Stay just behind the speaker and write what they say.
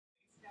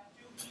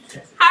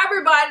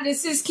everybody,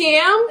 this is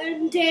Kim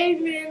and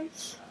Damon.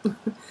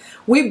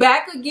 We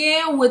back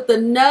again with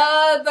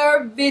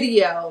another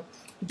video.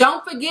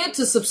 Don't forget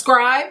to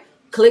subscribe,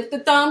 click the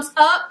thumbs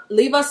up,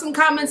 leave us some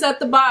comments at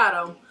the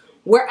bottom.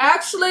 We're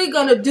actually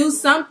gonna do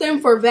something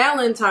for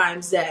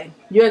Valentine's Day.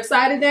 You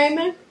excited,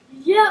 Damon?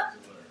 Yep.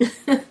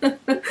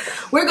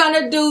 We're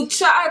gonna do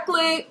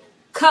chocolate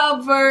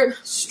covered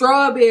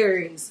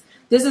strawberries.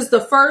 This is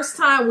the first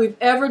time we've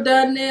ever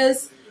done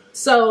this,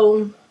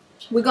 so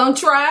we're gonna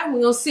try.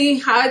 We're gonna see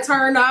how it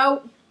turned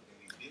out.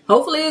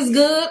 Hopefully it's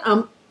good.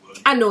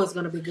 I know it's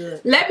gonna be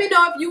good. Let me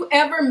know if you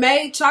ever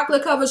made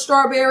chocolate covered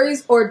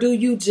strawberries, or do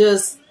you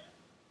just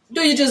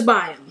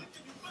buy them?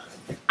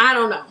 I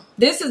don't know.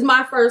 This is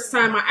my first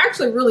time. I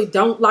actually really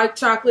don't like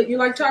chocolate. You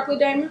like chocolate,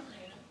 Damon?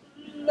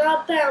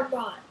 Not that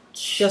much.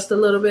 Just a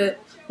little bit.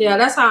 Yeah,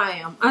 that's how I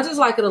am. I just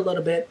like it a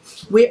little bit.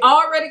 We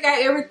already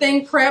got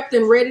everything prepped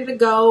and ready to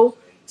go.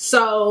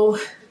 So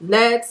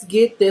let's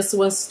get this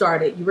one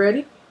started. You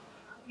ready?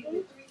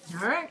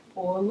 All right.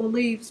 Pull the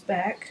leaves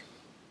back.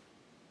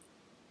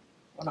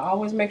 Want to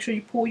always make sure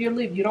you pull your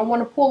leaf. You don't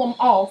want to pull them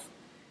off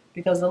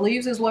because the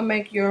leaves is what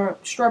make your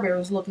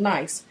strawberries look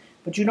nice.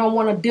 But you don't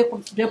want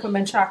to dip them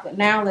in chocolate.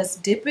 Now let's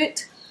dip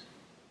it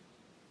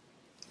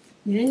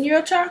in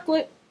your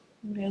chocolate.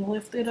 And then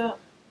lift it up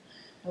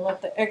and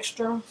let the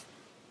extra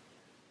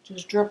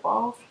just drip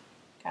off.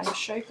 Kind of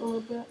shake a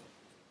little bit.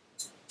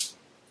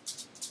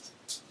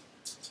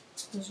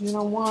 Because you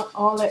don't want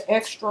all that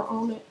extra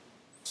on it.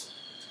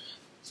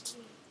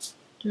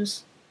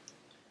 Just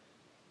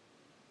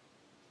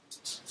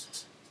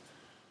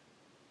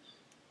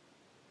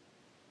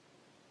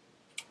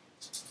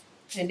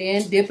and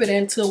then dip it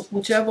into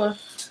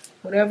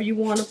whatever you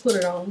want to put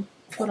it on.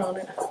 Put on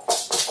it.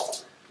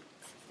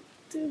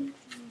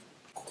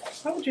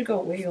 Why would you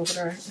go way over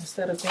there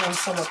instead of going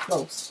somewhere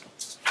close?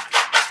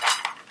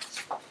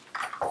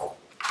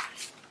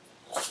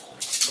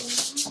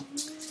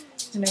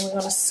 And then we're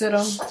gonna sit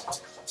them.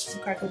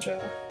 Okay, good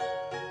job.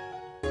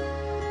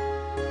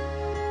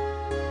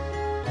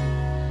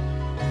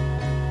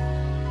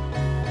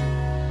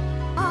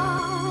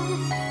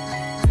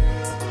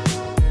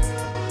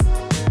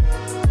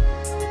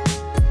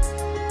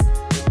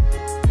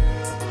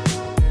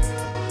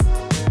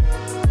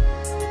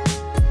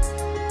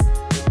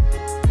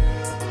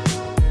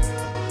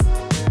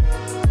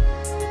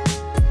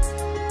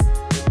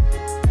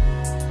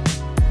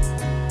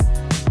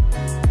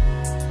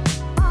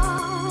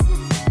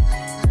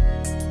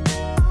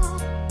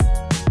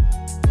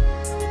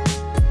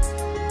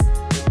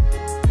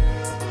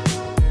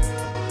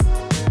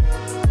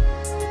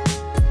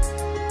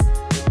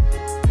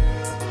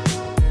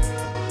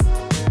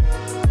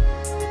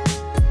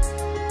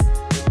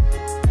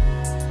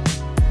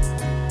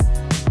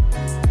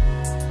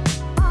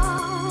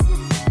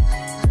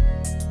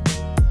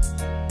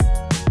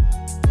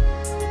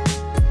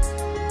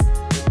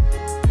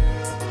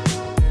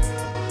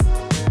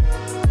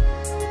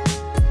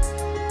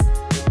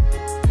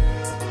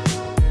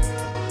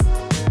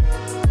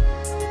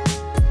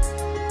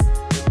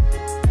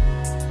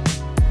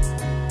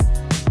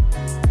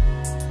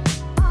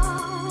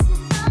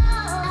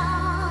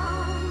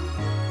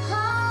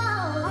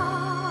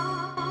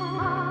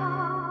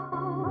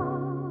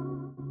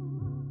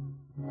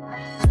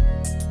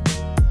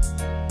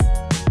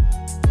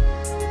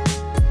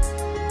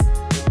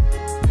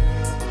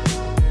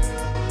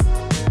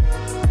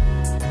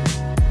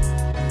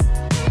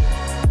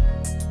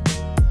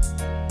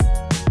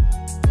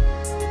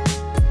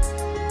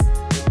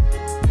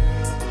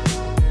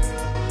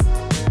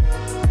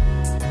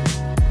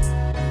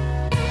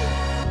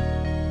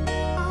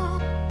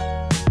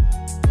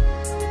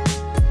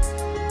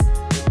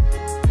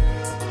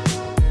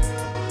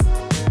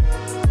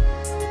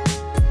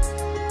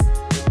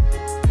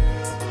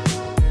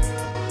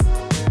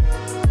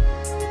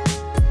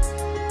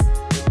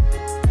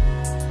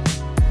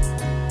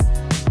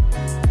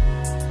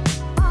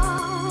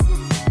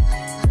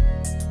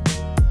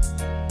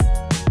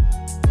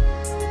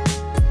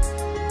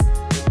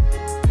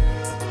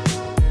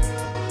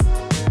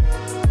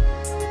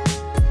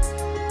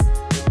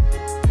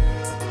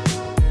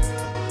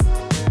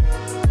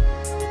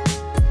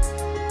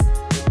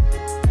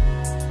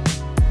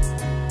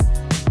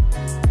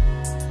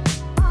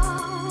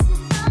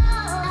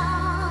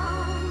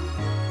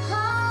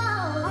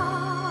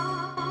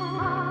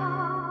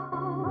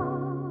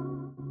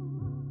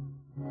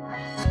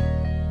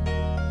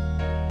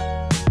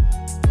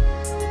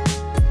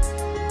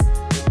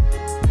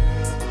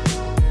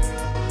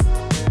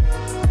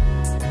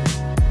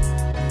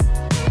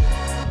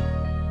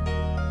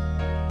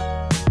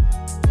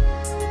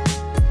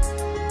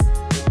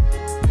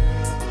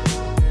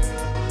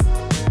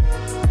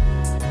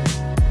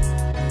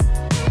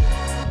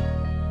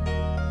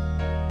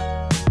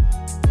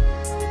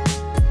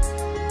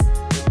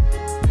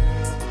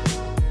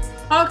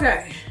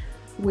 Okay,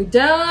 we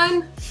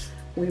done.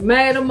 We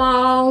made them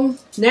all.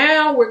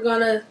 Now we're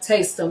gonna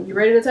taste them. You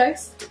ready to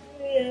taste?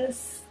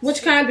 Yes.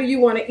 Which kind do you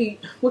want to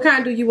eat? What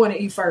kind do you want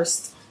to eat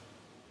first?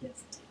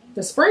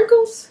 The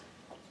sprinkles?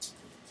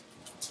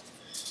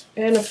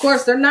 And of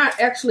course, they're not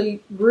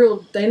actually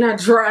real, they're not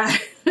dry.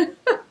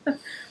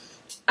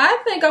 I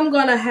think I'm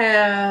gonna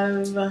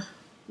have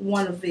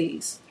one of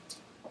these.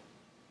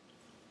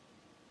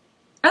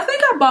 I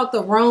think I bought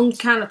the wrong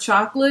kind of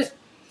chocolate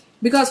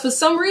because for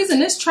some reason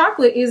this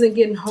chocolate isn't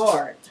getting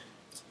hard.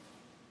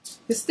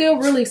 It's still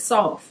really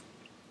soft.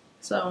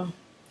 So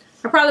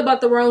I probably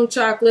bought the wrong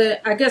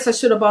chocolate. I guess I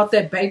should have bought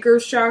that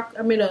Baker's chocolate.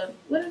 I mean,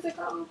 what is it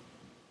called?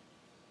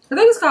 I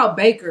think it's called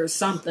Baker's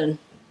something.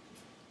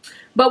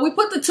 But we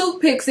put the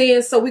toothpicks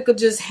in so we could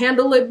just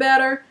handle it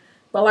better.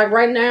 But like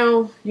right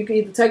now, you can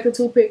either take the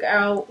toothpick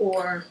out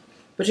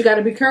but you got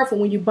to be careful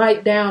when you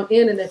bite down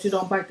in it that you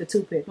don't bite the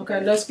toothpick.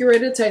 Okay, let's get ready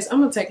to taste. I'm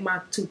going to take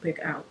my toothpick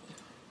out.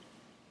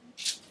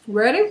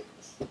 Ready?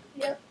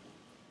 Yep.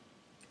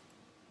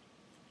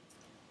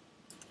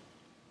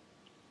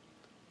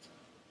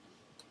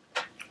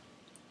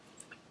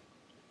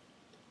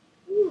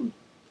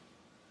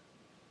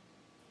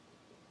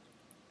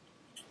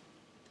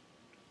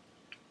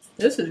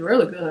 This is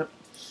really good.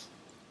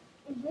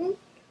 Mm-hmm.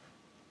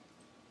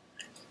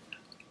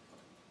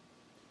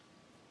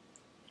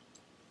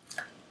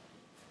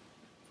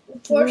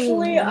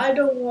 Unfortunately, I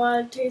don't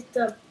want to taste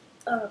the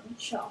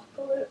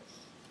chocolate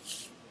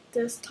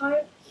this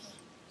time,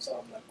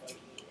 so I'm not going to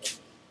eat it.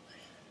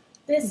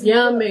 This is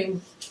yummy.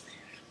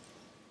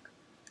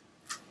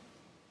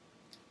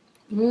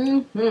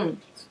 Mm-hmm.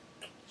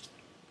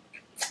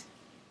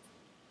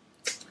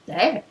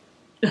 That.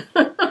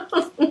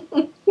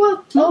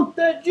 What of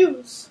the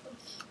juice?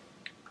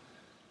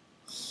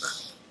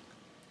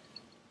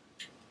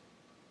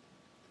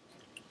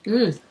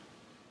 Mm.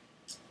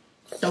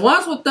 The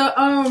ones with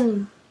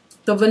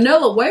the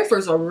vanilla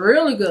wafers are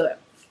really good.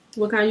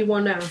 What kind you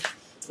want now?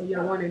 Oh, you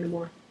don't want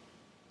anymore.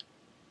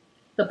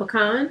 The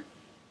pecan.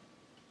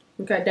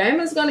 Okay,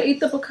 Damon's gonna eat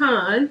the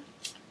pecan,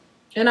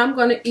 and I'm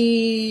gonna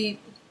eat.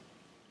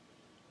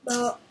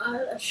 Well,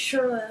 I'm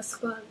sure that's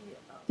going to be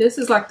enough. This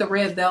is like the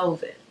red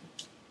velvet.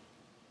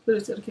 Put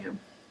it to the camera.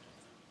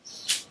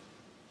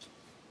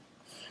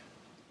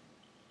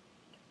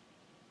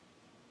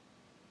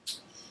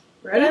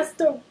 Ready? That's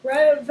the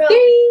red velvet.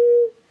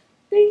 Ding!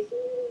 Ding.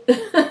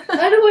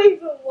 I don't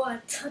even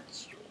want to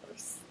touch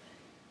yours.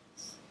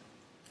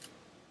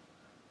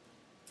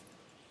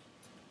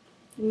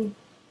 Mm.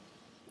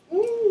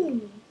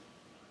 Mmm.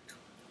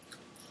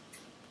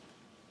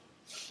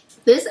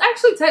 This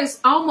actually tastes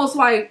almost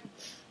like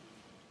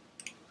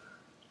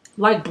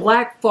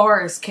Black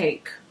Forest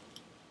cake.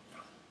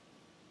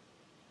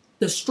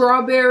 The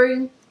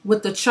strawberry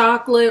with the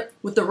chocolate,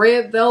 with the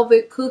red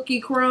velvet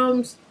cookie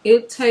crumbs,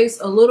 it tastes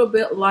a little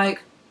bit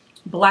like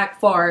Black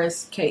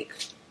Forest cake.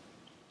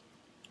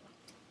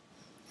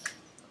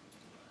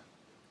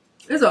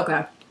 It's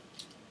okay.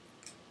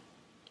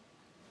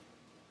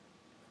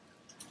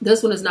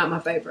 This one is not my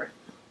favorite.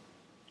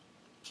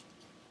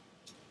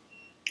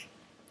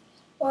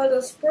 Well,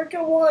 the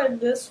sprinkle one and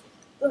the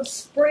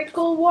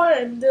sprinkle one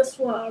and this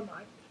one are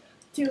my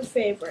two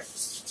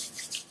favorites.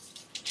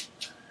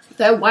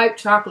 That white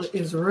chocolate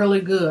is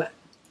really good.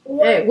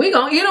 What? Hey, we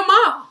gonna eat them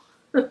all.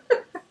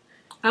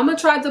 I'm gonna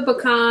try the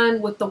pecan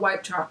with the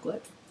white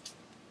chocolate.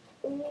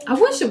 I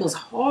wish it was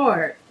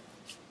hard.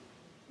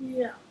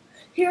 Yeah.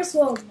 Here's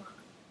one of mine.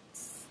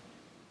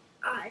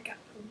 I got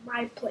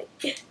my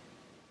plate.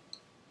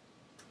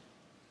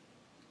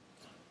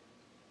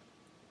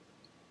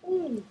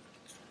 Mmm.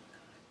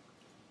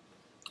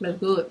 That's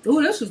good.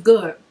 Ooh, this is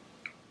good.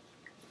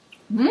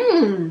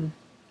 Mmm.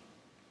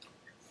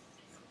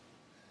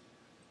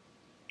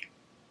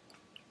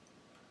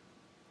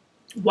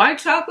 White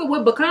chocolate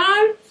with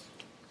pecan.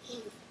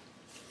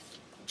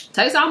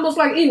 Tastes almost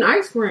like eating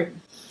ice cream.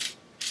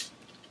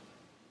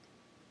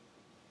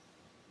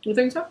 You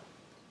think so?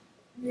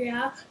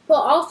 Yeah, but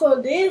also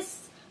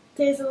this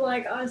tastes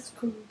like ice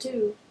cream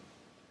too.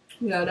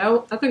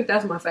 Yeah, I think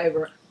that's my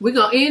favorite. We're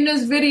gonna end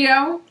this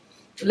video.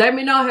 Let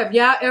me know, have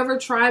y'all ever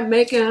tried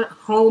making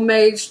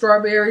homemade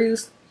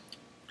strawberries?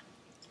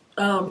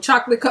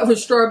 Chocolate covered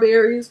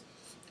strawberries.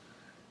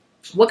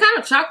 What kind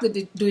of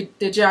chocolate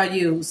did y'all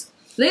use?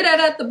 Leave that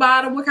at the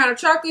bottom. What kind of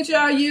chocolate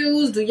y'all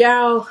use? Do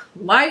y'all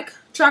like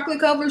chocolate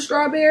covered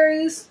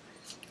strawberries?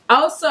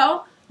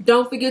 Also,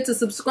 don't forget to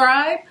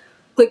subscribe.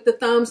 Click the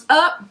thumbs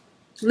up.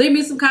 Leave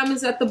me some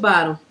comments at the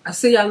bottom. I'll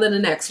see y'all in the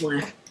next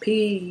one.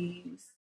 Peace.